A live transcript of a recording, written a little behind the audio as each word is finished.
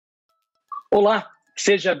Olá,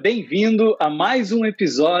 seja bem-vindo a mais um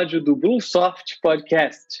episódio do Bluesoft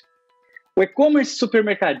Podcast. O e-commerce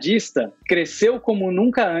supermercadista cresceu como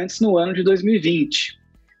nunca antes no ano de 2020.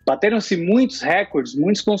 Bateram-se muitos recordes,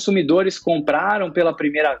 muitos consumidores compraram pela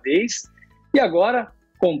primeira vez e agora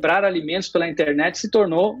comprar alimentos pela internet se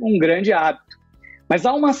tornou um grande hábito. Mas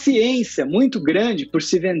há uma ciência muito grande por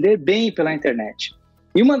se vender bem pela internet.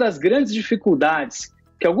 E uma das grandes dificuldades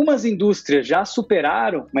que algumas indústrias já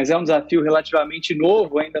superaram, mas é um desafio relativamente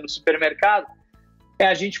novo ainda no supermercado, é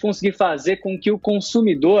a gente conseguir fazer com que o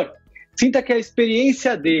consumidor sinta que a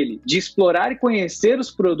experiência dele de explorar e conhecer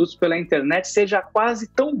os produtos pela internet seja quase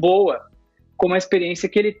tão boa como a experiência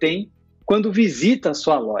que ele tem quando visita a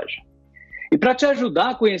sua loja. E para te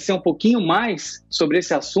ajudar a conhecer um pouquinho mais sobre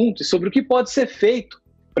esse assunto e sobre o que pode ser feito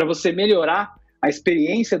para você melhorar a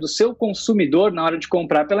experiência do seu consumidor na hora de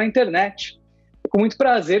comprar pela internet, é com muito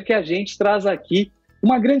prazer que a gente traz aqui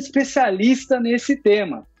uma grande especialista nesse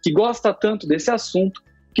tema, que gosta tanto desse assunto,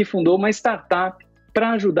 que fundou uma startup para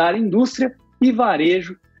ajudar a indústria e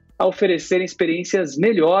varejo a oferecerem experiências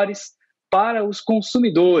melhores para os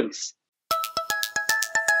consumidores.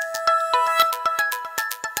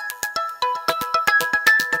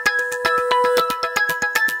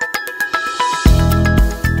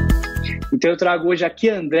 Então eu trago hoje aqui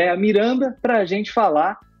a Andrea Miranda para a gente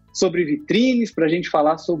falar sobre vitrines, para a gente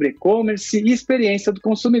falar sobre e-commerce e experiência do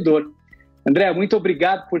consumidor. Andrea, muito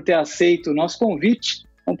obrigado por ter aceito o nosso convite.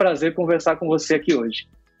 É um prazer conversar com você aqui hoje.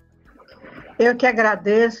 Eu que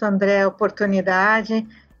agradeço, André, a oportunidade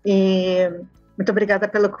e muito obrigada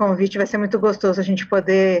pelo convite. Vai ser muito gostoso a gente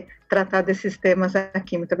poder tratar desses temas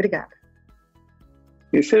aqui. Muito obrigada.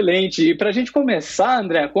 Excelente. E para a gente começar,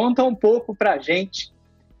 Andrea, conta um pouco para a gente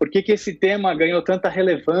por que esse tema ganhou tanta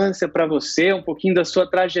relevância para você, um pouquinho da sua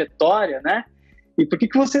trajetória, né? E por que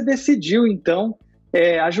você decidiu, então,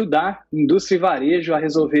 ajudar indústria e varejo a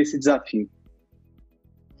resolver esse desafio?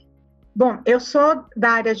 Bom, eu sou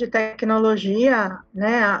da área de tecnologia,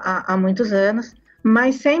 né, há muitos anos,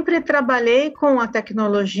 mas sempre trabalhei com a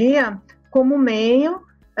tecnologia como meio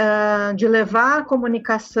de levar a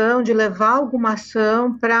comunicação, de levar alguma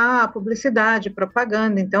ação para publicidade,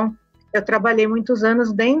 propaganda. Então, eu trabalhei muitos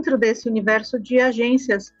anos dentro desse universo de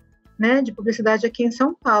agências, né, de publicidade aqui em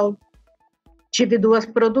São Paulo. Tive 2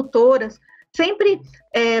 produtoras, sempre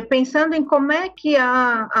pensando em como é que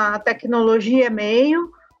a tecnologia é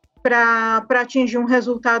meio para atingir um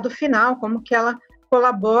resultado final, como que ela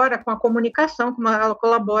colabora com a comunicação, como ela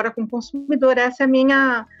colabora com o consumidor. Essa é a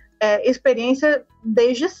minha experiência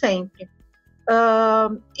desde sempre.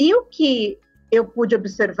 E o que eu pude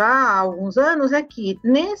observar há alguns anos é que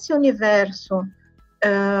nesse universo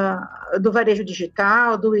do varejo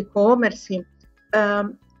digital, do e-commerce,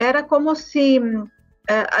 era como se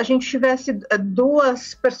a gente tivesse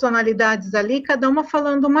 2 personalidades ali, cada uma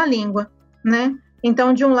falando uma língua, né?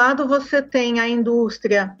 Então, de um lado, você tem a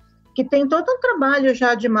indústria, que tem todo um trabalho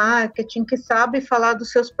já de marketing, que sabe falar dos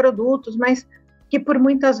seus produtos, mas que por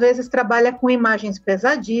muitas vezes trabalha com imagens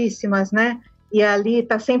pesadíssimas, né? E ali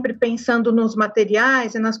está sempre pensando nos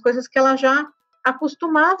materiais e nas coisas que ela já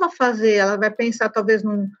acostumava a fazer. Ela vai pensar talvez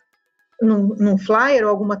num flyer ou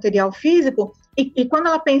algum material físico, e quando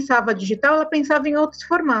ela pensava digital, ela pensava em outros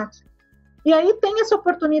formatos. E aí tem essa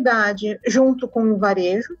oportunidade junto com o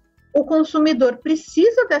varejo. O consumidor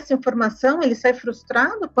precisa dessa informação, ele sai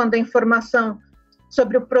frustrado quando a informação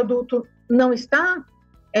sobre o produto não está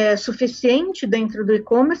suficiente dentro do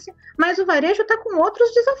e-commerce, mas o varejo está com outros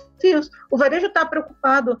desafios. O varejo está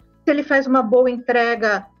preocupado se ele faz uma boa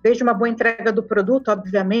entrega, desde uma boa entrega do produto,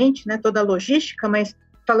 obviamente, né, toda a logística, mas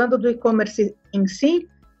falando do e-commerce em si,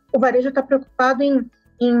 o varejo está preocupado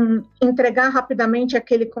em entregar rapidamente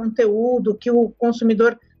aquele conteúdo, que o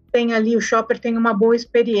consumidor tem ali, o shopper tem uma boa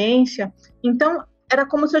experiência. Então, era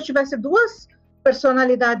como se eu tivesse 2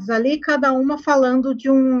 personalidades ali, cada uma falando de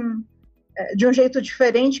um jeito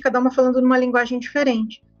diferente, cada uma falando numa linguagem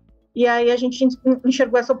diferente. E aí a gente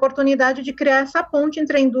enxergou essa oportunidade de criar essa ponte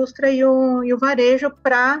entre a indústria e o varejo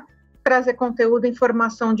para trazer conteúdo e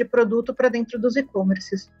informação de produto para dentro dos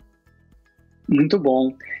e-commerces. Muito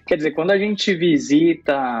bom. Quer dizer, quando a gente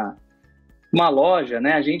visita uma loja,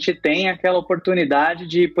 né, a gente tem aquela oportunidade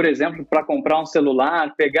de, por exemplo, para comprar um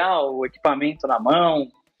celular, pegar o equipamento na mão,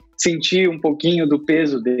 sentir um pouquinho do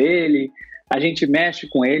peso dele, a gente mexe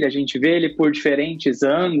com ele, a gente vê ele por diferentes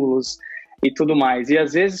ângulos e tudo mais. E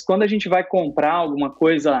às vezes, quando a gente vai comprar alguma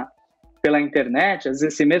coisa pela internet, às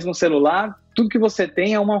vezes esse mesmo celular, tudo que você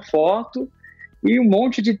tem é uma foto e um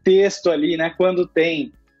monte de texto ali, né, quando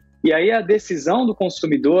tem. E aí a decisão do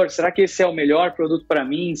consumidor, será que esse é o melhor produto para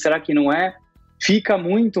mim? Será que não é? Fica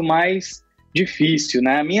muito mais difícil,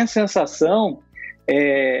 né? A minha sensação,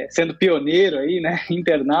 sendo pioneiro aí, né,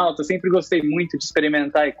 internauta, sempre gostei muito de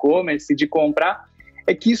experimentar e-commerce, de comprar,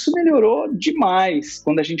 é que isso melhorou demais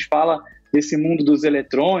quando a gente fala desse mundo dos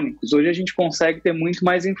eletrônicos. Hoje a gente consegue ter muito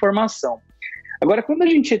mais informação. Agora, quando a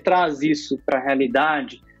gente traz isso para a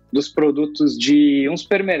realidade dos produtos de um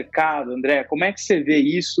supermercado, André, como é que você vê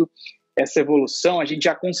isso, essa evolução? A gente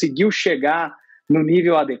já conseguiu chegar no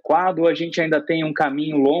nível adequado ou a gente ainda tem um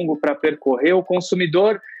caminho longo para percorrer? O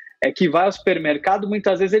consumidor que vai ao supermercado,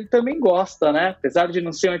 muitas vezes ele também gosta, né? Apesar de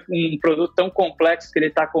não ser um produto tão complexo que ele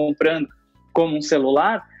está comprando como um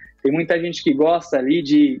celular, tem muita gente que gosta ali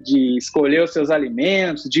de escolher os seus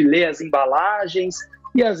alimentos, de ler as embalagens,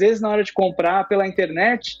 e às vezes na hora de comprar pela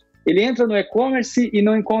internet, ele entra no e-commerce e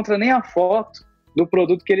não encontra nem a foto do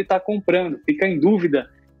produto que ele está comprando, fica em dúvida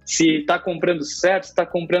se está comprando certo, se está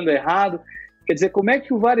comprando errado. Quer dizer, como é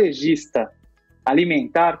que o varejista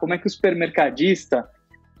alimentar, como é que o supermercadista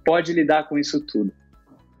pode lidar com isso tudo?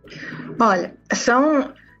 Olha,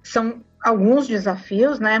 são alguns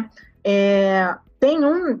desafios, né? Tem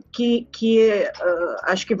um que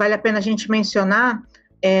acho que vale a pena a gente mencionar.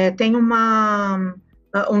 Tem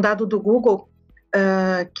um dado do Google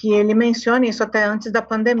que ele menciona isso até antes da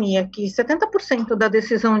pandemia, que 70% da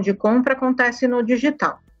decisão de compra acontece no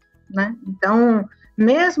digital, né? Então,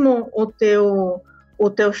 mesmo o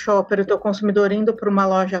teu shopper, o teu consumidor indo para uma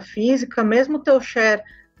loja física, mesmo o teu share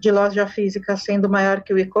de loja física sendo maior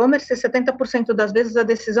que o e-commerce, 70% das vezes a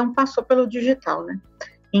decisão passou pelo digital, né?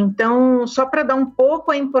 Então, só para dar um pouco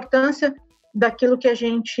a importância daquilo que a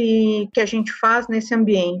gente faz nesse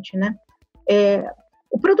ambiente, né?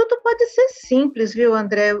 O produto pode ser simples, viu,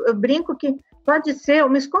 André? Eu brinco que pode ser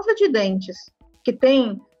uma escova de dentes, que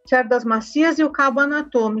tem cerdas macias e o cabo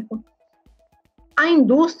anatômico. A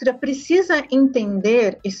indústria precisa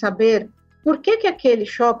entender e saber por que aquele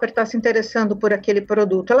shopper está se interessando por aquele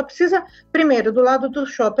produto. Ela precisa, primeiro, do lado do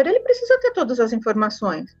shopper, ele precisa ter todas as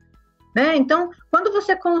informações, né? Então, quando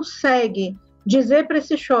você consegue dizer para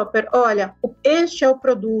esse shopper, olha, este é o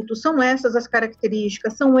produto, são essas as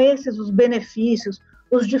características, são esses os benefícios,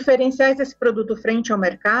 os diferenciais desse produto frente ao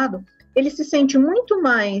mercado, ele se sente muito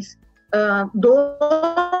mais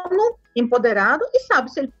dono, empoderado e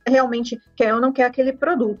sabe se ele realmente quer ou não quer aquele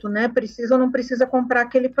produto, né? Precisa ou não precisa comprar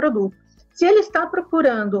aquele produto. Se ele está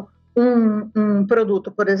procurando um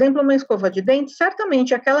produto, por exemplo, uma escova de dente,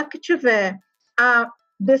 certamente aquela que tiver a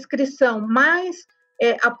descrição mais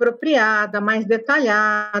apropriada, mais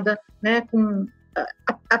detalhada, né,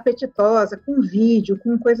 apetitosa, com vídeo,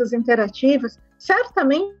 com coisas interativas,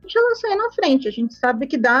 certamente ela sai na frente. A gente sabe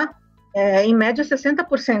que dá, em média,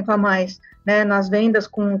 60% a mais, né, nas vendas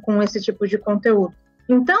com esse tipo de conteúdo.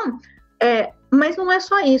 Então, mas não é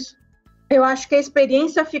só isso. Eu acho que a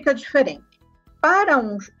experiência fica diferente.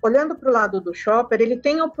 Olhando para o lado do shopper, ele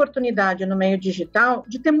tem a oportunidade no meio digital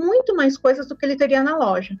de ter muito mais coisas do que ele teria na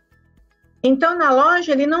loja. Então, na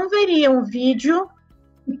loja, ele não veria um vídeo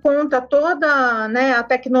que conta toda, né, a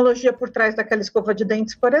tecnologia por trás daquela escova de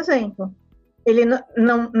dentes, por exemplo. Ele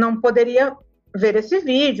não poderia ver esse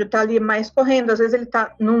vídeo, está ali mais correndo. Às vezes ele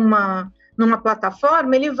está numa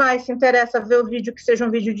plataforma, ele se interessa ver o vídeo que seja um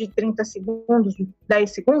vídeo de 30 segundos, de 10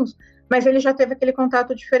 segundos, mas ele já teve aquele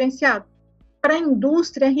contato diferenciado. Para a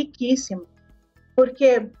indústria é riquíssimo,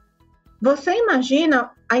 porque você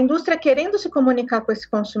imagina a indústria querendo se comunicar com esse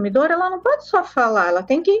consumidor, ela não pode só falar, ela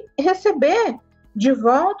tem que receber de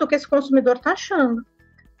volta o que esse consumidor está achando.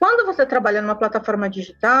 Quando você trabalha numa plataforma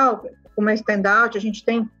digital, como a Standout, a gente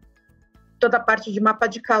tem toda a parte de mapa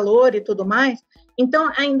de calor e tudo mais,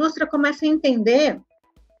 então a indústria começa a entender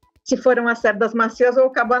se foram as cerdas macias ou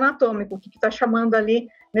o cabo anatômico, o que está chamando ali,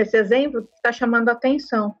 nesse exemplo, o que está chamando a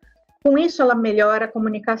atenção. Com isso, ela melhora a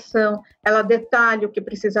comunicação, ela detalha o que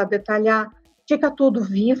precisa detalhar, fica tudo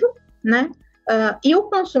vivo, né? E o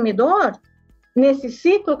consumidor, nesse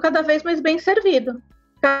ciclo, cada vez mais bem servido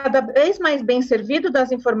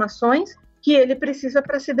das informações que ele precisa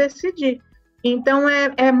para se decidir. Então,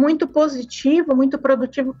 é muito positivo, muito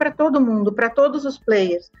produtivo para todo mundo, para todos os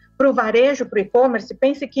players. Para o varejo, para o e-commerce,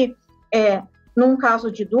 pense que, num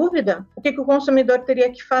caso de dúvida, o que o consumidor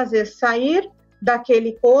teria que fazer? Sair daquele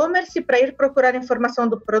e-commerce para ir procurar informação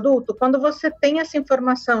do produto. Quando você tem essa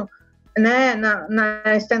informação, né,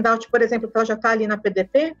 na Standout, por exemplo, que ela já está ali na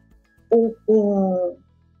PDP, o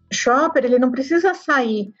shopper, ele não precisa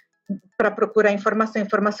sair para procurar a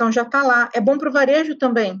informação já está lá. É bom para o varejo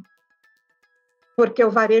também, porque o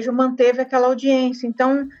varejo manteve aquela audiência.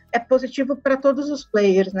 Então, é positivo para todos os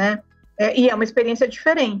players, né? E é uma experiência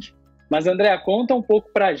diferente. Mas, Andrea, conta um pouco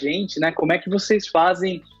para a gente, né, como é que vocês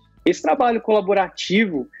fazem esse trabalho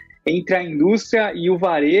colaborativo entre a indústria e o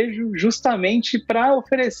varejo, justamente para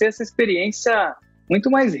oferecer essa experiência muito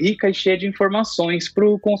mais rica e cheia de informações para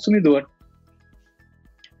o consumidor.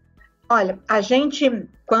 Olha, a gente,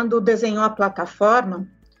 quando desenhou a plataforma,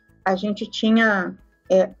 a gente tinha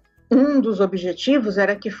um dos objetivos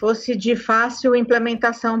era que fosse de fácil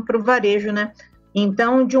implementação para o varejo, né?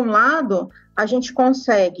 Então, de um lado, a gente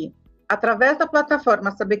consegue, através da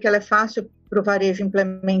plataforma, saber que ela é fácil para o varejo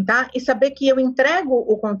implementar e saber que eu entrego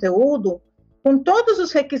o conteúdo com todos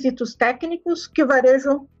os requisitos técnicos que o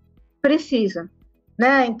varejo precisa,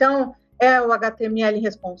 né? Então, é o HTML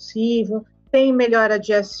responsivo, tem melhora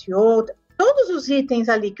de SEO, todos os itens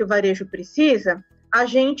ali que o varejo precisa, a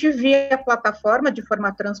gente, via a plataforma, de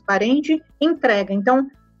forma transparente, entrega. Então,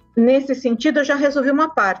 nesse sentido, eu já resolvi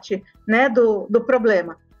uma parte, né, do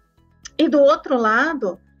problema. E do outro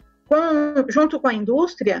lado, junto com a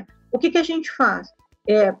indústria, o que a gente faz?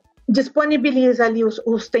 Disponibiliza ali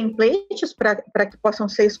os templates para que possam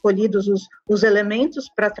ser escolhidos os elementos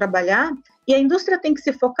para trabalhar, e a indústria tem que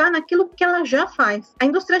se focar naquilo que ela já faz. A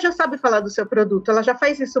indústria já sabe falar do seu produto, ela já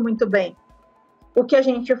faz isso muito bem. O que a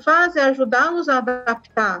gente faz é ajudá-los a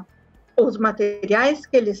adaptar os materiais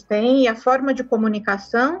que eles têm e a forma de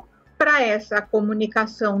comunicação para essa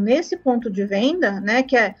comunicação nesse ponto de venda, né,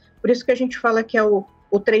 que é por isso que a gente fala que é o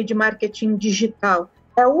trade marketing digital.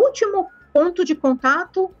 É o último ponto de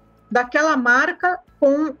contato daquela marca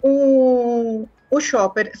com o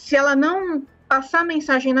shopper. Se ela não passar a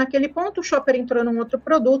mensagem naquele ponto, o shopper entrou num outro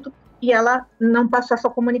produto e ela não passou essa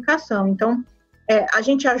comunicação. Então, a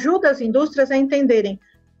gente ajuda as indústrias a entenderem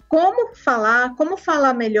como falar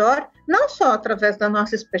melhor, não só através da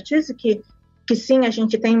nossa expertise, que sim, a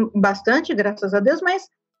gente tem bastante, graças a Deus, mas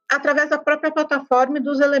através da própria plataforma e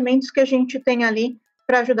dos elementos que a gente tem ali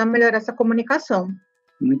para ajudar a melhorar essa comunicação.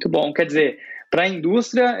 Muito bom. Quer dizer, para a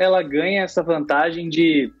indústria, ela ganha essa vantagem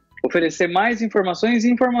de oferecer mais informações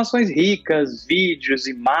e informações ricas, vídeos,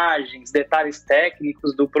 imagens, detalhes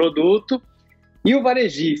técnicos do produto. E o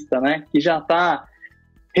varejista, né, que já está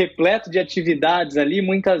repleto de atividades ali,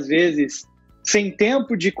 muitas vezes sem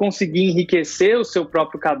tempo de conseguir enriquecer o seu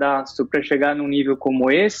próprio cadastro para chegar num nível como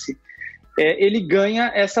esse, ele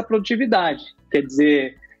ganha essa produtividade. Quer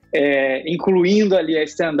dizer, incluindo ali a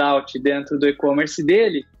Standout dentro do e-commerce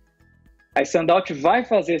dele, a Standout vai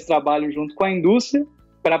fazer esse trabalho junto com a indústria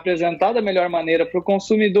para apresentar da melhor maneira para o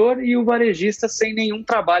consumidor, e o varejista, sem nenhum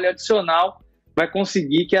trabalho adicional, vai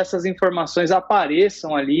conseguir que essas informações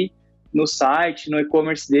apareçam ali no site, no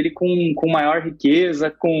e-commerce dele com maior riqueza,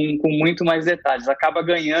 com muito mais detalhes. Acaba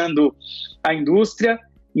ganhando a indústria,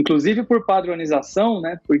 inclusive por padronização,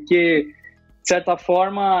 né? Porque, de certa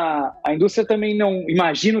forma, a indústria também não...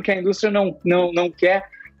 Imagino que a indústria não quer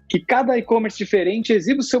que cada e-commerce diferente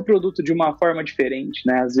exiba o seu produto de uma forma diferente,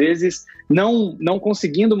 né? Às vezes, não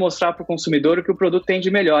conseguindo mostrar para o consumidor o que o produto tem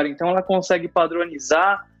de melhor. Então, ela consegue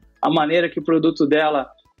padronizar a maneira que o produto dela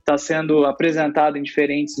está sendo apresentado em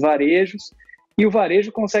diferentes varejos, e o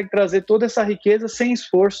varejo consegue trazer toda essa riqueza sem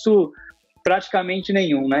esforço praticamente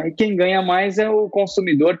nenhum, né? E quem ganha mais é o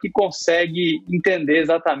consumidor, que consegue entender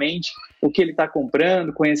exatamente o que ele está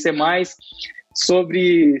comprando, conhecer mais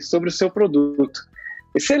sobre o seu produto.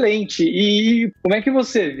 Excelente! E como é que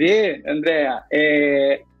você vê, Andrea,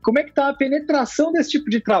 como é que está a penetração desse tipo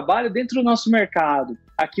de trabalho dentro do nosso mercado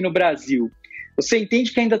aqui no Brasil? Você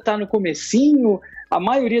entende que ainda está no comecinho? A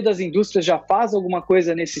maioria das indústrias já faz alguma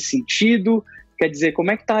coisa nesse sentido? Quer dizer, como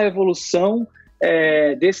é que está a evolução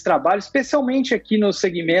desse trabalho, especialmente aqui no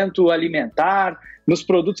segmento alimentar, nos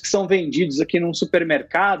produtos que são vendidos aqui num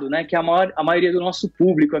supermercado, né, que é a maioria do nosso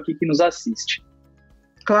público aqui que nos assiste?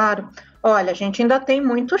 Claro. Olha, a gente ainda tem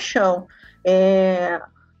muito chão.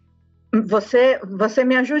 Você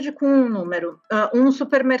me ajude com um número. Um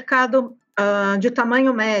supermercado de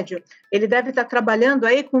tamanho médio, ele deve estar trabalhando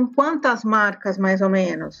aí com quantas marcas, mais ou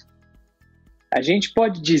menos? A gente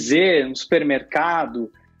pode dizer, um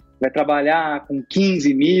supermercado vai trabalhar com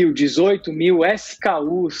 15 mil, 18 mil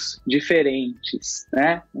SKUs diferentes,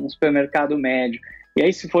 né? Um supermercado médio. E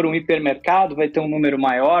aí, se for um hipermercado, vai ter um número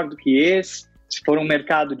maior do que esse. Se for um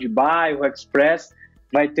mercado de bairro, express,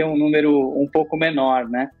 vai ter um número um pouco menor,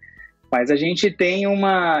 né? Mas a gente tem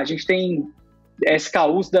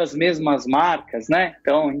SKUs das mesmas marcas, né?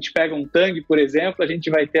 Então, a gente pega um Tang, por exemplo, a gente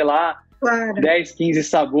vai ter lá 10, 15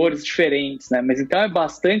 sabores diferentes, né? Mas então é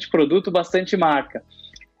bastante produto, bastante marca.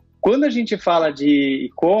 Quando a gente fala de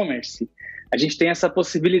e-commerce, a gente tem essa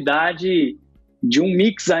possibilidade de um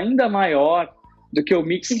mix ainda maior do que o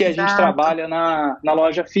mix que a gente trabalha na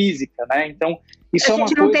loja física, né? Então, isso é uma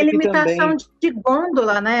coisa que também... A gente não tem limitação de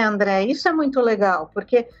gôndola, né, André? Isso é muito legal,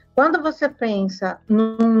 porque Quando você pensa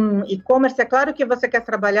num e-commerce, é claro que você quer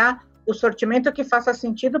trabalhar o sortimento que faça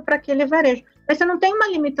sentido para aquele varejo, mas você não tem uma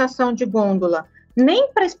limitação de gôndola,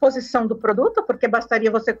 nem para a exposição do produto, porque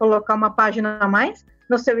bastaria você colocar uma página a mais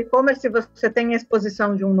no seu e-commerce se você tem a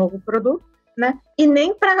exposição de um novo produto, né? E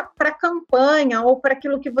nem para campanha ou para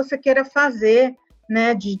aquilo que você queira fazer,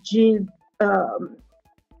 né? De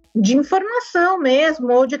informação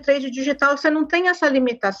mesmo, ou de trade digital, você não tem essa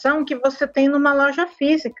limitação que você tem numa loja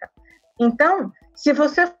física. Então, se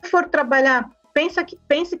você for trabalhar,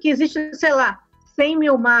 pense que existe, sei lá, 100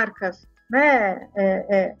 mil marcas, né,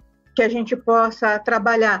 que a gente possa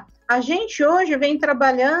trabalhar. A gente hoje vem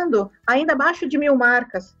trabalhando ainda abaixo de 1.000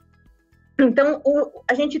 marcas. Então,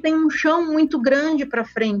 a gente tem um chão muito grande para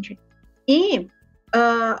frente. E,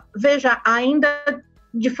 veja, ainda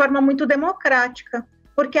de forma muito democrática,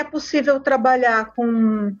 porque é possível trabalhar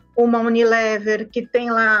com uma Unilever que tem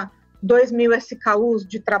lá 2.000 SKUs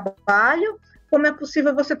de trabalho, como é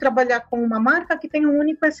possível você trabalhar com uma marca que tem um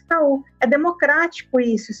único SKU. É democrático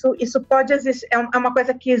isso pode existir, é uma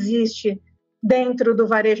coisa que existe dentro do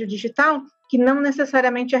varejo digital, que não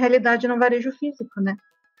necessariamente é realidade no varejo físico, né?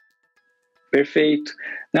 Perfeito.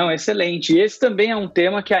 Não, excelente. E esse também é um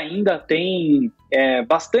tema que ainda tem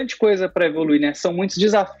bastante coisa para evoluir, né? São muitos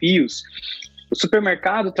desafios. O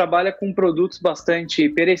supermercado trabalha com produtos bastante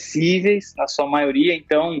perecíveis, na sua maioria,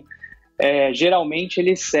 então, geralmente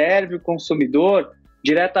ele serve o consumidor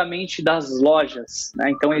diretamente das lojas,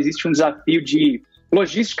 né? Então, existe um desafio de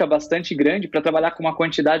logística bastante grande para trabalhar com uma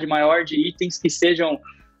quantidade maior de itens que sejam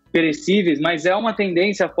perecíveis, mas é uma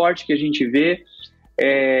tendência forte que a gente vê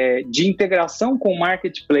de integração com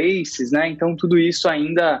marketplaces, né? Então, tudo isso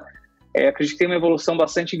ainda, acredito que tem uma evolução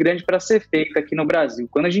bastante grande para ser feita aqui no Brasil.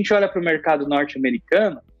 Quando a gente olha para o mercado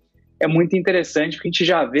norte-americano, é muito interessante porque a gente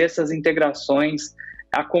já vê essas integrações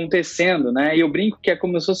acontecendo, né? E eu brinco que é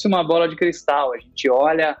como se fosse uma bola de cristal. A gente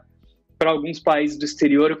olha para alguns países do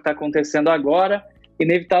exterior o que está acontecendo agora,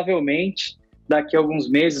 inevitavelmente, daqui a alguns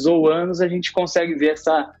meses ou anos, a gente consegue ver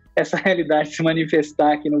essa realidade se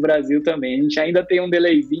manifestar aqui no Brasil também. A gente ainda tem um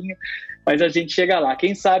delayzinho, mas a gente chega lá.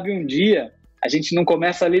 Quem sabe um dia a gente não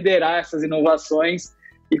começa a liderar essas inovações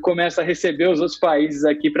e começa a receber os outros países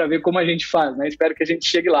aqui para ver como a gente faz, né? Espero que a gente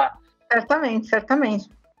chegue lá. Certamente, certamente.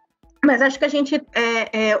 Mas acho que a gente,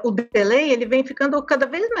 o delay, ele vem ficando cada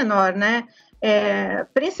vez menor, né?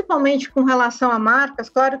 Principalmente com relação a marcas.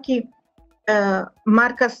 Claro que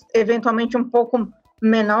marcas eventualmente um pouco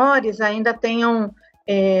menores ainda tenham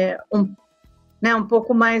um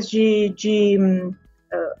pouco mais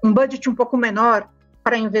um budget um pouco menor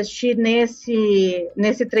para investir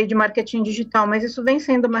nesse trade marketing digital, mas isso vem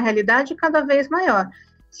sendo uma realidade cada vez maior.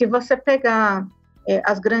 Se você pegar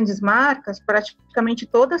as grandes marcas, praticamente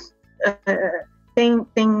todas têm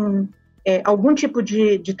algum tipo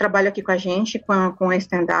de trabalho aqui com a gente, com a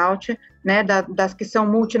Standout, né, das que são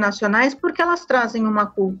multinacionais, porque elas trazem uma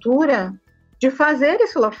cultura de fazer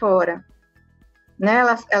isso lá fora. Né,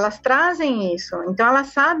 elas trazem isso, então elas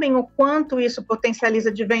sabem o quanto isso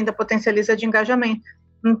potencializa de venda, potencializa de engajamento.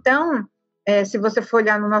 Então, se você for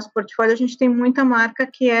olhar no nosso portfólio, a gente tem muita marca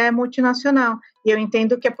que é multinacional, e eu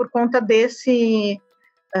entendo que é por conta desse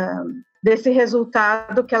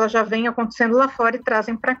resultado que ela já vem acontecendo lá fora e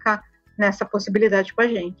trazem para cá, nessa possibilidade com a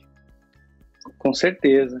gente. Com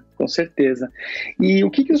certeza, com certeza. E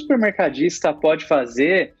o que o supermercadista pode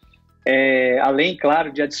fazer, além,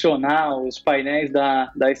 claro, de adicionar os painéis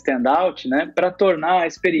da Standout, né, para tornar a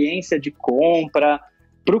experiência de compra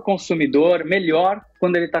para o consumidor melhor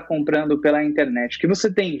quando ele está comprando pela internet? O que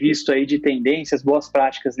você tem visto aí de tendências, boas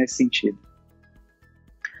práticas nesse sentido?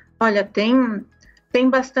 Olha, tem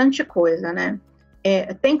bastante coisa, né?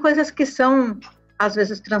 Tem coisas que são, às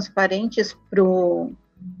vezes, transparentes para o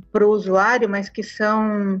usuário, mas que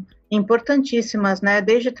são importantíssimas, né?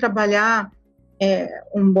 Desde trabalhar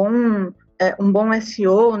um bom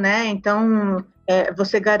SEO, né? Então,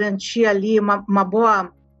 você garantir ali uma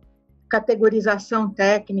boa categorização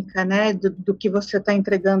técnica, né? Do que você está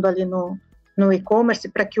entregando ali no e-commerce,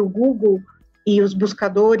 para que o Google e os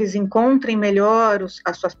buscadores encontrem melhor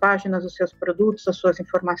as suas páginas, os seus produtos, as suas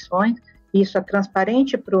informações. Isso é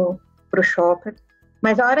transparente para o shopper.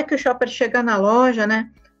 Mas a hora que o shopper chega na loja, né?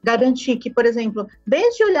 Garantir que, por exemplo,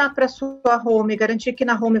 desde olhar para a sua home, garantir que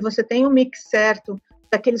na home você tem um mix certo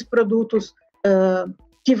daqueles produtos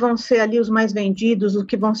que vão ser ali os mais vendidos, os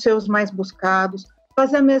que vão ser os mais buscados,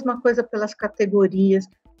 fazer a mesma coisa pelas categorias,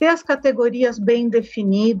 ter as categorias bem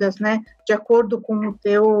definidas, né, de acordo com o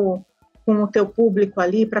teu público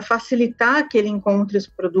ali, para facilitar que ele encontre os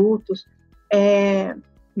produtos,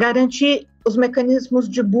 garantir os mecanismos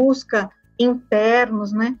de busca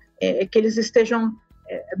internos, né, que eles estejam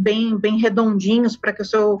bem redondinhos para que o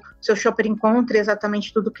seu shopper encontre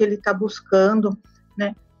exatamente tudo que ele está buscando,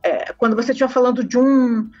 né? Quando você estiver falando de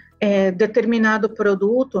um determinado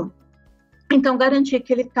produto, então garantir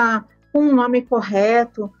que ele está com o nome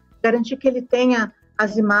correto, garantir que ele tenha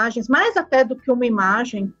as imagens, mais até do que uma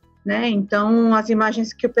imagem, né? Então, as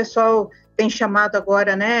imagens que o pessoal tem chamado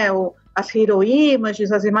agora, né, as hero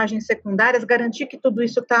images, as imagens secundárias, garantir que tudo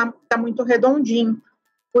isso tá muito redondinho,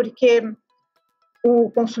 porque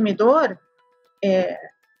o consumidor,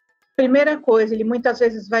 primeira coisa, ele muitas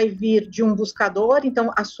vezes vai vir de um buscador,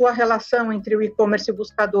 então a sua relação entre o e-commerce e o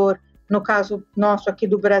buscador, no caso nosso aqui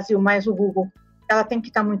do Brasil, mais o Google, ela tem que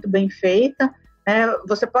estar muito bem feita, né?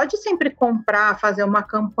 Você pode sempre comprar, fazer uma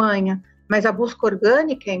campanha, mas a busca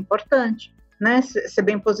orgânica é importante, né? Ser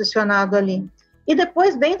bem posicionado ali. E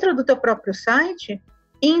depois, dentro do teu próprio site,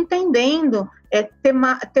 ir entendendo,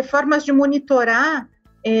 ter formas de monitorar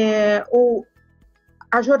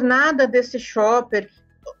a jornada desse shopper,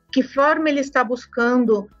 que forma ele está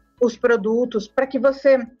buscando os produtos, para que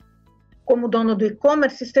você, como dono do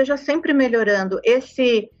e-commerce, esteja sempre melhorando.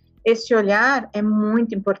 Esse olhar é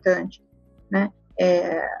muito importante, né?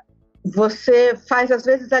 Você faz, às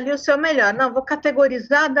vezes, ali o seu melhor. Não, vou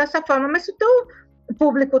categorizar dessa forma, mas se o teu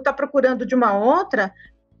público está procurando de uma outra,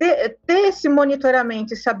 ter esse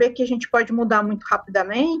monitoramento e saber que a gente pode mudar muito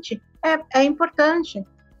rapidamente é importante,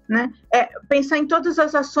 né? Pensar em todas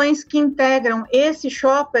as ações que integram esse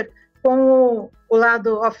shopper com o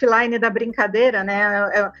lado offline da brincadeira,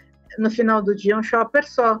 né? No final do dia, um shopper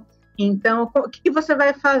só. Então, o que você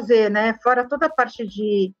vai fazer, né? Fora toda a parte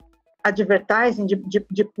de advertising,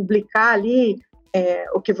 de publicar ali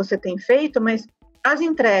o que você tem feito, mas as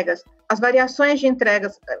entregas, as variações de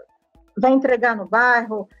entregas, vai entregar no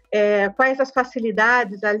bairro, quais as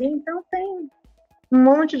facilidades ali, então tem um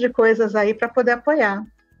monte de coisas aí para poder apoiar.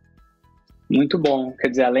 Muito bom, quer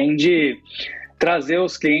dizer, além de trazer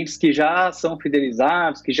os clientes que já são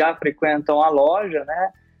fidelizados, que já frequentam a loja, né,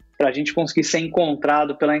 para a gente conseguir ser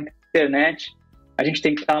encontrado pela internet, a gente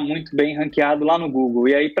tem que estar muito bem ranqueado lá no Google.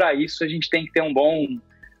 E aí, para isso, a gente tem que ter um bom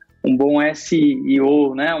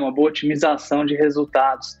SEO, né? Uma boa otimização de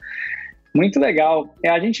resultados. Muito legal.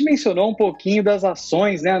 A gente mencionou um pouquinho das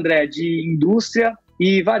ações, né, André, de indústria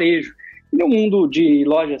e varejo. E no mundo de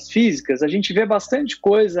lojas físicas, a gente vê bastante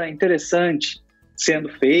coisa interessante sendo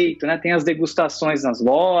feito, né? Tem as degustações nas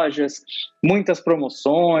lojas, muitas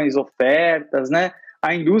promoções, ofertas, né?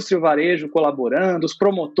 A indústria e o varejo colaborando, os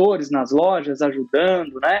promotores nas lojas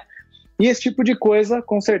ajudando, né? E esse tipo de coisa,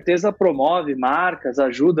 com certeza, promove marcas,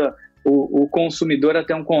 ajuda o consumidor a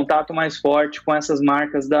ter um contato mais forte com essas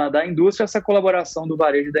marcas da indústria. Essa colaboração do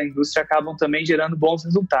varejo e da indústria acabam também gerando bons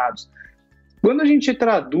resultados. Quando a gente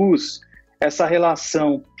traduz essa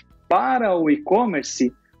relação para o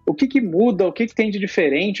e-commerce, o que muda, o que tem de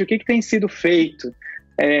diferente, o que tem sido feito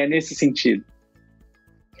nesse sentido?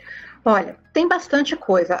 Olha, tem bastante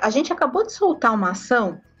coisa. A gente acabou de soltar uma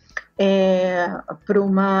ação para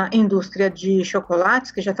uma indústria de chocolates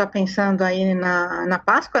que já está pensando aí na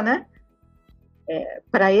Páscoa, né?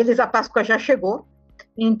 Para eles a Páscoa já chegou.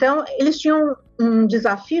 Então, eles tinham um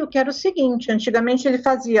desafio que era o seguinte: antigamente ele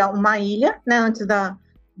fazia uma ilha, né? Antes da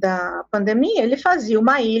pandemia, ele fazia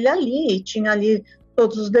uma ilha ali, e tinha ali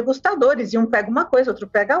todos os degustadores, e um pega uma coisa, outro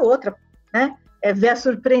pega outra, né? Ver as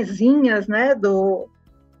surpresinhas, né? Do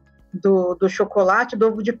chocolate, do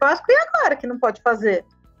ovo de Páscoa, e agora que não pode fazer,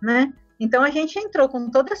 né? Então a gente entrou com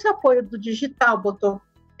todo esse apoio do digital,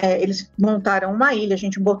 eles montaram uma ilha, a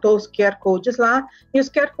gente botou os QR Codes lá, e os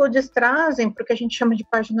QR Codes trazem para o que a gente chama de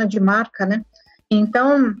página de marca, né?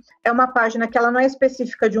 Então é uma página que ela não é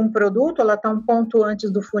específica de um produto, ela está um ponto antes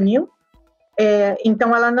do funil,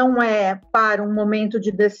 então ela não é para um momento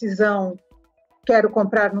de decisão, quero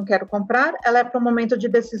comprar, não quero comprar, ela é para um momento de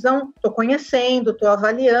decisão, estou conhecendo, estou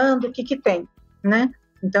avaliando o que tem, né?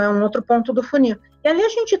 Então é um outro ponto do funil. E ali a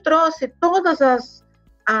gente trouxe todas as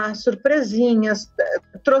surpresinhas,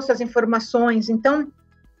 trouxe as informações. Então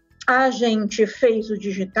a gente fez o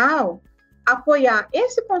digital apoiar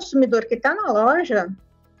esse consumidor que está na loja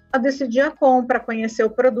a decidir a compra, a conhecer o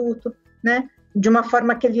produto, né? De uma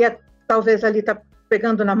forma que ele ia, talvez ali tá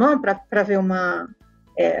pegando na mão para ver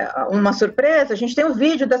uma surpresa. A gente tem o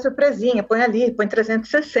vídeo da surpresinha, põe ali, põe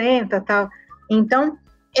 360 e tal. Então,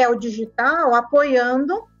 é o digital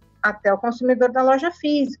apoiando até o consumidor da loja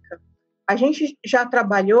física. A gente já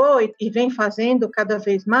trabalhou e vem fazendo cada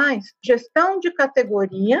vez mais gestão de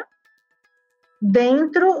categoria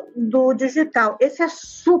dentro do digital. Esse é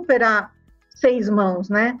super a 6 mãos,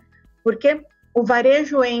 né? Porque o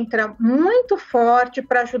varejo entra muito forte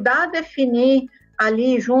para ajudar a definir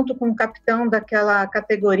ali, junto com o capitão daquela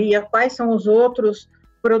categoria, quais são os outros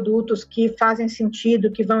produtos que fazem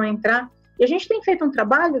sentido, que vão entrar. E a gente tem feito um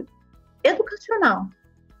trabalho educacional.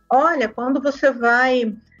 Olha, quando você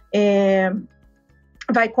vai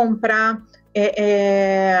comprar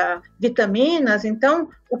vitaminas, então,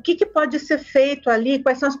 o que pode ser feito ali?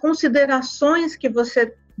 Quais são as considerações que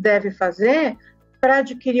você deve fazer para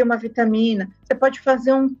adquirir uma vitamina? Você pode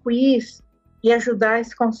fazer um quiz e ajudar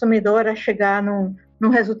esse consumidor a chegar num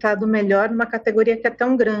resultado melhor, numa categoria que é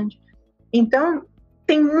tão grande. Então,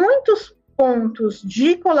 tem muitos pontos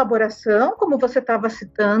de colaboração, como você estava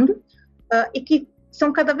citando, e que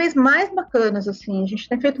são cada vez mais bacanas, assim. A gente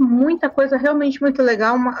tem feito muita coisa realmente muito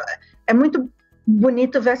legal, é muito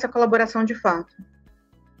bonito ver essa colaboração de fato.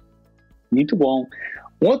 Muito bom.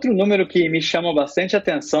 Um outro número que me chama bastante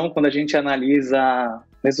atenção quando a gente analisa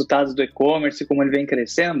resultados do e-commerce, como ele vem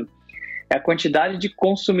crescendo, é a quantidade de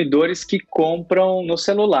consumidores que compram no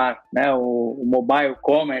celular, né? O mobile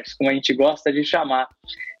commerce, como a gente gosta de chamar.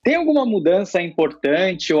 Tem alguma mudança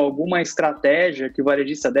importante ou alguma estratégia que o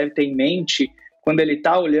varejista deve ter em mente quando ele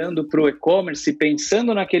está olhando para o e-commerce,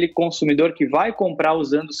 pensando naquele consumidor que vai comprar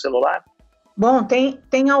usando o celular? Bom,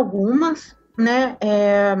 tem algumas, né?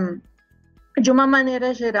 De uma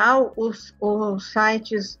maneira geral, os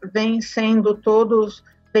sites vêm sendo todos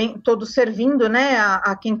servindo, né,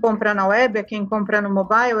 a quem compra na web, a quem compra no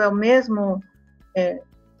mobile,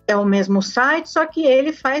 é o mesmo site, só que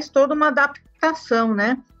ele faz toda uma adaptação,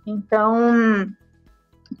 né? Então,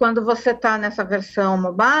 quando você está nessa versão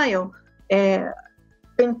mobile,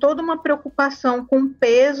 tem toda uma preocupação com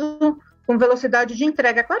peso, com velocidade de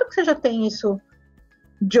entrega. Claro que você já tem isso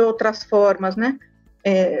de outras formas, né,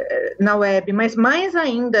 na web, mas mais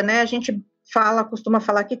ainda, né, a gente costuma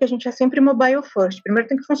falar aqui que a gente é sempre mobile first. Primeiro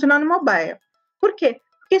tem que funcionar no mobile. Por quê?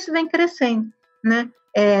 Porque isso vem crescendo, né?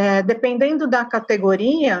 Dependendo da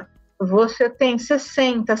categoria, você tem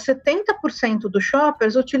 60%, 70% dos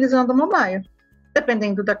shoppers utilizando o mobile.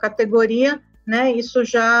 Dependendo da categoria, né, isso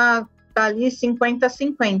já está ali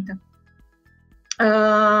 50-50.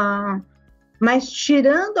 Mas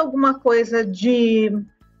tirando alguma coisa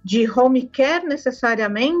de home care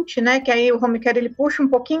necessariamente, né, que aí o home care ele puxa um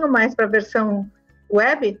pouquinho mais para a versão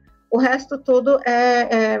web, o resto tudo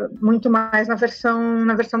é muito mais na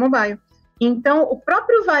versão mobile. Então, o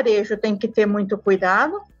próprio varejo tem que ter muito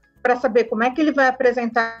cuidado para saber como é que ele vai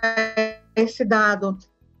apresentar esse dado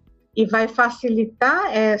e vai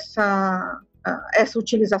facilitar essa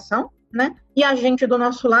utilização, né? E a gente, do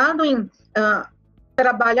nosso lado, em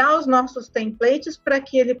trabalhar os nossos templates para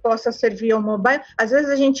que ele possa servir ao mobile. Às vezes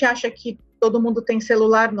a gente acha que todo mundo tem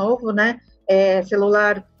celular novo, né?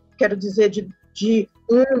 Celular, quero dizer, de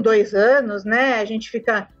 1, 2 anos, né? A gente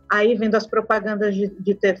fica aí vendo as propagandas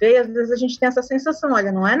de TV, às vezes a gente tem essa sensação,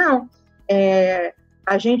 olha, não é não.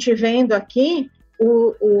 A gente vendo aqui,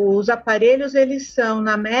 os aparelhos, eles são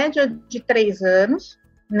na média de 3 anos,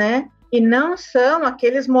 né? E não são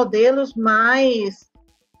aqueles modelos mais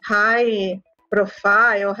high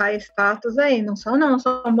profile, high status aí, não são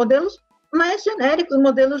modelos mais genéricos,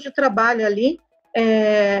 modelos de trabalho ali,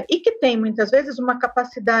 e que tem muitas vezes uma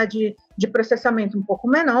capacidade de processamento um pouco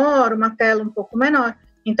menor, uma tela um pouco menor.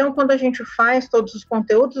 Então, quando a gente faz todos os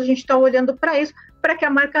conteúdos, a gente está olhando para isso, para que a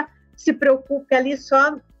marca se preocupe ali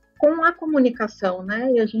só com a comunicação,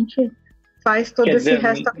 né? E a gente faz todo esse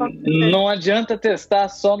resto acontecer. Não adianta testar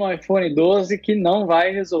só no iPhone 12 que não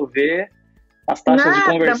vai resolver as taxas de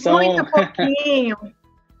conversão.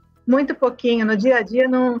 Muito pouquinho. No dia a dia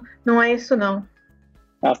não é isso, não.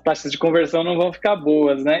 As taxas de conversão não vão ficar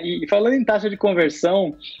boas, né? E falando em taxa de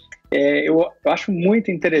conversão, eu acho muito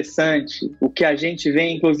interessante o que a gente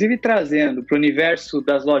vem, inclusive, trazendo para o universo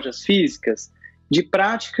das lojas físicas, de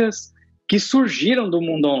práticas que surgiram do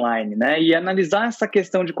mundo online, né? E analisar essa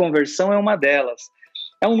questão de conversão é uma delas.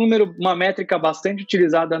 É uma métrica bastante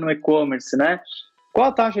utilizada no e-commerce, né? Qual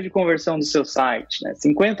a taxa de conversão do seu site? Né?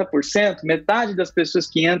 50%? Metade das pessoas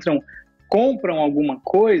que entram compram alguma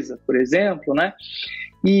coisa, por exemplo, né?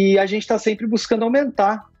 E a gente está sempre buscando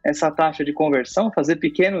aumentar essa taxa de conversão, fazer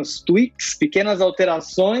pequenos tweaks, pequenas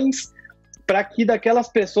alterações, para que daquelas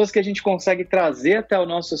pessoas que a gente consegue trazer até o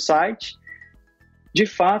nosso site, de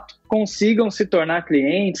fato, consigam se tornar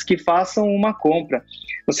clientes que façam uma compra.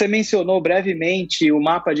 Você mencionou brevemente o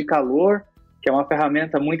mapa de calor, que é uma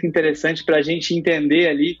ferramenta muito interessante para a gente entender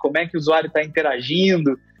ali como é que o usuário está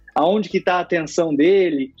interagindo, aonde que está a atenção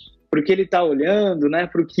dele, para o que ele está olhando, né,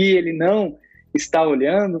 para o que ele não está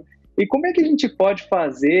olhando. E como é que a gente pode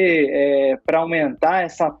fazer para aumentar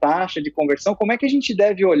essa taxa de conversão? Como é que a gente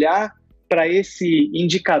deve olhar para esse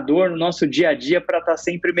indicador no nosso dia a dia para estar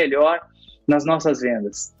sempre melhor nas nossas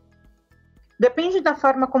vendas? Depende da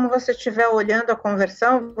forma como você estiver olhando a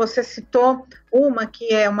conversão. Você citou uma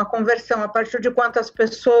que é uma conversão a partir de quantas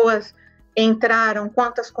pessoas entraram,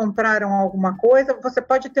 quantas compraram alguma coisa. Você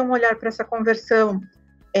pode ter um olhar para essa conversão.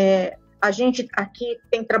 A gente aqui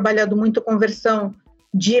tem trabalhado muito conversão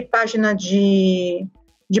de página de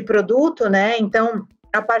produto, né? Então,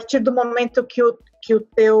 a partir do momento que o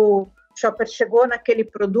teu shopper chegou naquele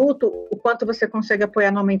produto, o quanto você consegue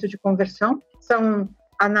apoiar no aumento de conversão. São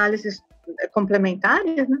análises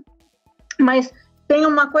complementares, né? Mas tem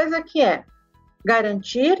uma coisa que é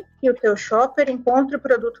garantir que o teu shopper encontre o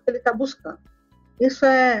produto que ele está buscando. Isso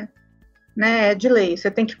é de lei. Você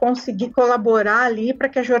tem que conseguir colaborar ali para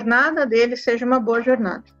que a jornada dele seja uma boa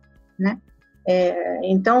jornada, né?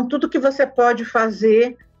 Então, tudo que você pode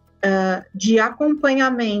fazer de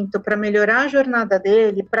acompanhamento para melhorar a jornada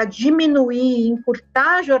dele, para diminuir e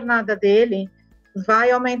encurtar a jornada dele,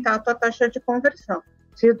 vai aumentar a tua taxa de conversão.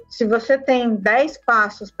 Se você tem 10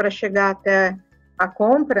 passos para chegar até a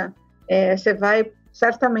compra, você vai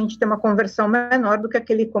certamente ter uma conversão menor do que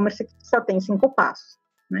aquele e-commerce que só tem 5 passos,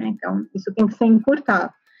 né? Então, isso tem que ser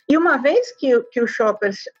encurtado. E uma vez que o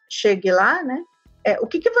shopper chegue lá, né, o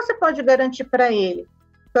que você pode garantir para ele?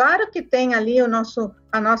 Claro que tem ali a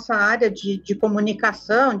nossa área de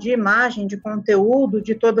comunicação, de imagem, de conteúdo,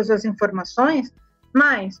 de todas as informações,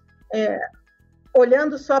 mas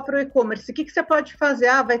olhando só para o e-commerce, o que você pode fazer?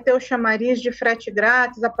 Vai ter o chamariz de frete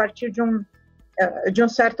grátis a partir de um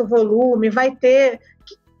certo volume, vai ter...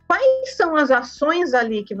 Quais são as ações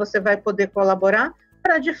ali que você vai poder colaborar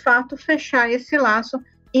para, de fato, fechar esse laço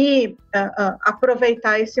e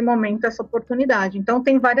aproveitar esse momento, essa oportunidade? Então,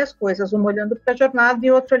 tem várias coisas, uma olhando para a jornada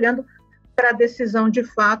e outra olhando para a decisão, de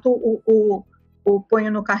fato, o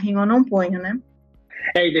ponho no carrinho ou não ponho, né?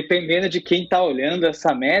 E dependendo de quem está olhando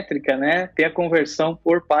essa métrica, né, ter a conversão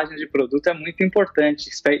por página de produto é muito importante.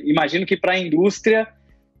 Imagino que para a indústria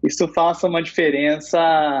isso faça uma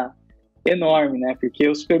diferença enorme, né? Porque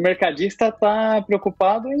o supermercadista está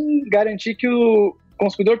preocupado em garantir que o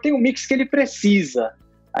consumidor tem o mix que ele precisa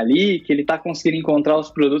ali, que ele está conseguindo encontrar os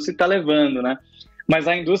produtos e está levando, né? Mas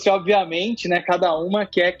a indústria, obviamente, né, cada uma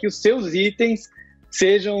quer que os seus itens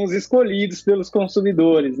sejam os escolhidos pelos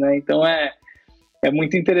consumidores, né? Então é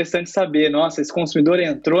muito interessante saber, nossa, esse consumidor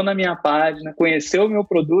entrou na minha página, conheceu o meu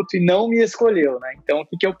produto e não me escolheu, né? Então, o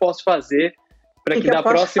que eu posso fazer para que da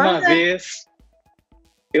próxima vez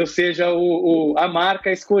eu seja a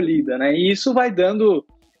marca escolhida, né? E isso vai dando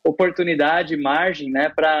oportunidade, margem, né,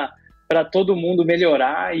 para todo mundo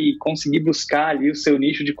melhorar e conseguir buscar ali o seu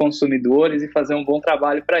nicho de consumidores e fazer um bom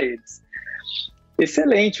trabalho para eles.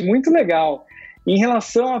 Excelente, muito legal. Em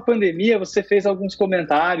relação à pandemia, você fez alguns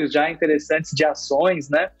comentários já interessantes de ações,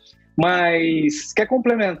 né? Mas quer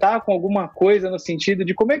complementar com alguma coisa no sentido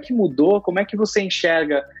de como é que mudou, como é que você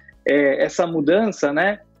enxerga essa mudança,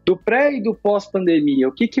 né? Do pré e do pós-pandemia?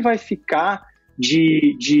 O que vai ficar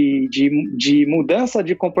de mudança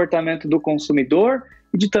de comportamento do consumidor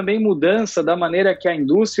e de também mudança da maneira que a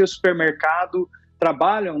indústria e o supermercado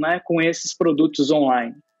trabalham, né, com esses produtos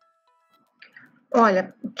online?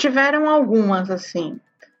 Olha, tiveram algumas, assim.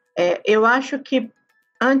 Eu acho que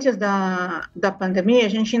antes da pandemia, a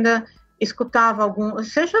gente ainda escutava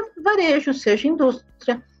seja varejo, seja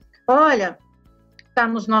indústria. Olha, está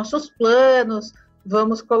nos nossos planos,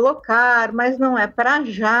 vamos colocar, mas não é para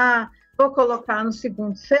já, vou colocar no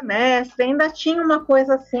segundo semestre. Ainda tinha uma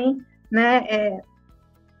coisa assim, né,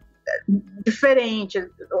 diferente,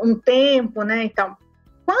 um tempo, né, então.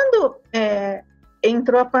 Quando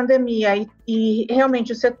entrou a pandemia e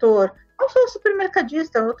realmente o setor, não só o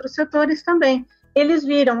supermercadista, outros setores também, eles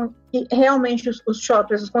viram que realmente os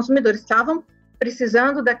shoppers, os consumidores estavam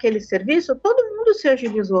precisando daquele serviço, todo mundo se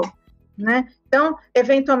agilizou, né? Então,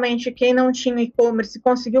 eventualmente, quem não tinha e-commerce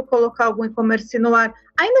conseguiu colocar algum e-commerce no ar,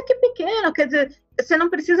 ainda que pequeno, quer dizer, você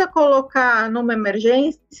não precisa colocar numa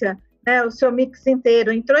emergência, né, o seu mix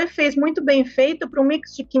inteiro. Entrou e fez muito bem feito para um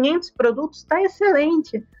mix de 500 produtos, está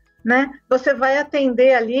excelente, né? Você vai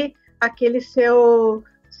atender ali aquele seu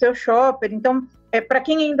shopper. Então, para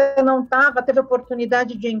quem ainda não teve a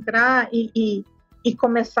oportunidade de entrar e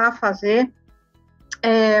começar a fazer,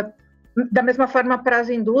 da mesma forma para as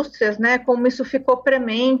indústrias, né? Como isso ficou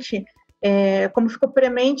premente,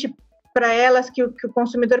 para elas que o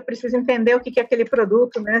consumidor precisa entender o que é aquele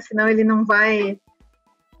produto, né? Senão ele não vai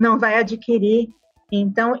adquirir.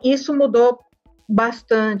 Então, isso mudou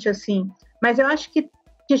bastante, assim. Mas eu acho que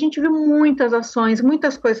a gente viu muitas ações,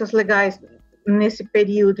 muitas coisas legais nesse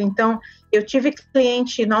período. Então, eu tive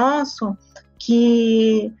cliente nosso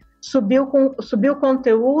que subiu o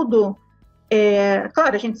conteúdo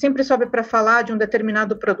Claro, a gente sempre sobe para falar de um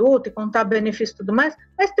determinado produto e contar benefício e tudo mais,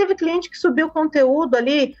 mas teve cliente que subiu conteúdo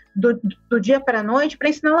ali do dia para a noite para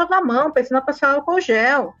ensinar a lavar a mão, para ensinar a passar álcool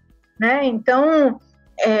gel, né? Então,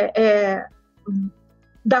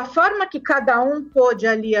 da forma que cada um pôde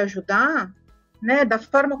ali ajudar, né? Da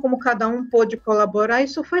forma como cada um pôde colaborar,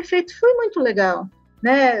 isso foi feito, foi muito legal,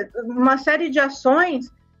 né? Uma série de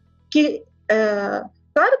ações que,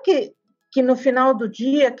 claro que no final do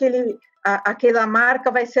dia, aquela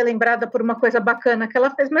marca vai ser lembrada por uma coisa bacana que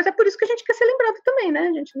ela fez, mas é por isso que a gente quer ser lembrado também, né?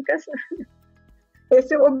 A gente não quer ser...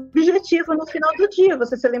 Esse é o objetivo no final do dia,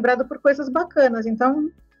 você ser lembrado por coisas bacanas. Então,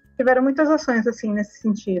 tiveram muitas ações assim nesse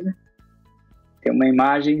sentido. Tem uma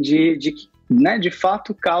imagem né, de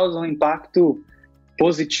fato causa um impacto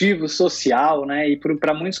positivo, social, né? E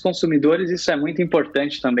para muitos consumidores isso é muito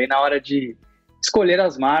importante também na hora de escolher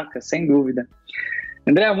as marcas, sem dúvida.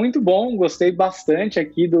 André, muito bom, gostei bastante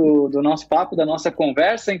aqui do nosso papo, da nossa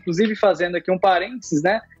conversa, inclusive fazendo aqui um parênteses,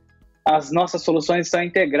 né? As nossas soluções estão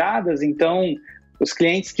integradas, então os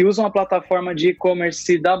clientes que usam a plataforma de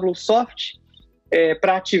e-commerce da Bluesoft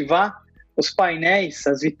para ativar os painéis,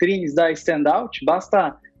 as vitrines da Standout,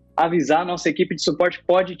 basta avisar, nossa equipe de suporte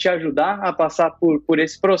pode te ajudar a passar por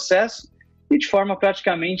esse processo e de forma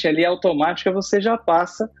praticamente ali automática você já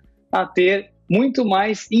passa a ter muito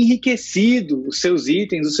mais enriquecido os seus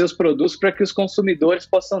itens, os seus produtos, para que os consumidores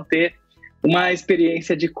possam ter uma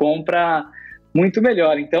experiência de compra muito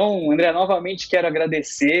melhor. Então, André, novamente quero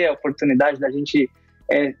agradecer a oportunidade da gente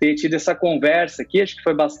ter tido essa conversa aqui, acho que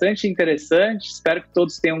foi bastante interessante, espero que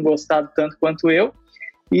todos tenham gostado tanto quanto eu,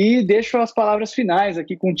 e deixo as palavras finais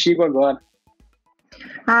aqui contigo agora.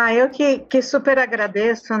 Eu que super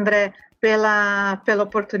agradeço, André, pela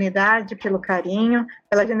oportunidade, pelo carinho,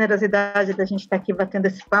 pela generosidade da gente estar aqui batendo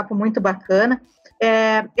esse papo muito bacana.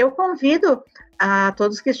 Eu convido a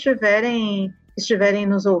todos que estiverem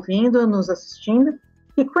nos ouvindo, nos assistindo,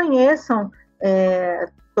 que conheçam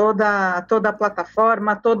toda a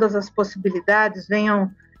plataforma, todas as possibilidades, venham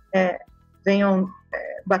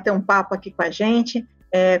bater um papo aqui com a gente.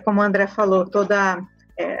 Como o André falou,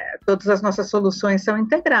 todas as nossas soluções são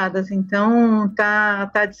integradas, então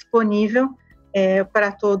está disponível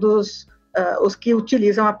para todos os que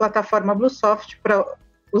utilizam a plataforma Bluesoft, para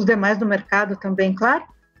os demais do mercado também, claro,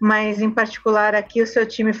 mas em particular aqui o seu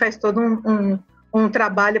time faz todo um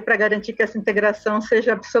trabalho para garantir que essa integração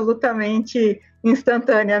seja absolutamente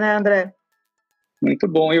instantânea, né, André? Muito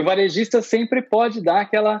bom, e o varejista sempre pode dar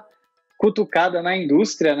aquela cutucada na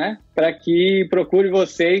indústria, né, para que procure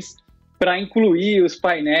vocês para incluir os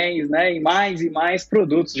painéis, né, em mais e mais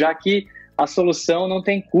produtos, já que a solução não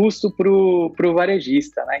tem custo para o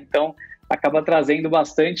varejista, né? Então acaba trazendo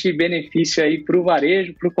bastante benefício aí para o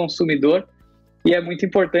varejo, para o consumidor, e é muito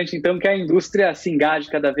importante então que a indústria se engaje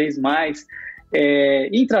cada vez mais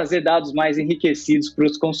em trazer dados mais enriquecidos para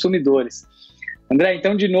os consumidores. André,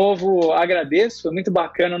 então de novo agradeço, foi muito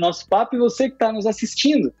bacana o nosso papo, e você que está nos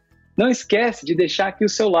assistindo, não esquece de deixar aqui o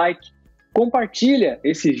seu like, compartilha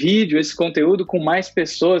esse vídeo, esse conteúdo com mais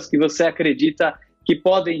pessoas que você acredita que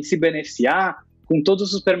podem se beneficiar, com todos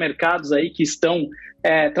os supermercados aí que estão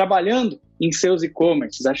trabalhando em seus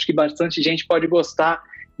e-commerces. Acho que bastante gente pode gostar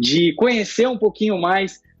de conhecer um pouquinho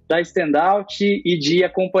mais da Standout e de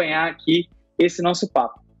acompanhar aqui esse nosso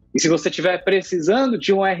papo. E se você estiver precisando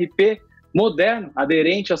de um RP moderno,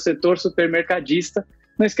 aderente ao setor supermercadista,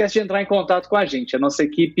 não esquece de entrar em contato com a gente. A nossa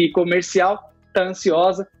equipe comercial está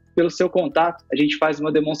ansiosa pelo seu contato, a gente faz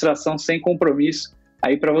uma demonstração sem compromisso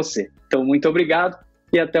aí para você. Então, muito obrigado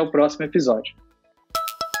e até o próximo episódio.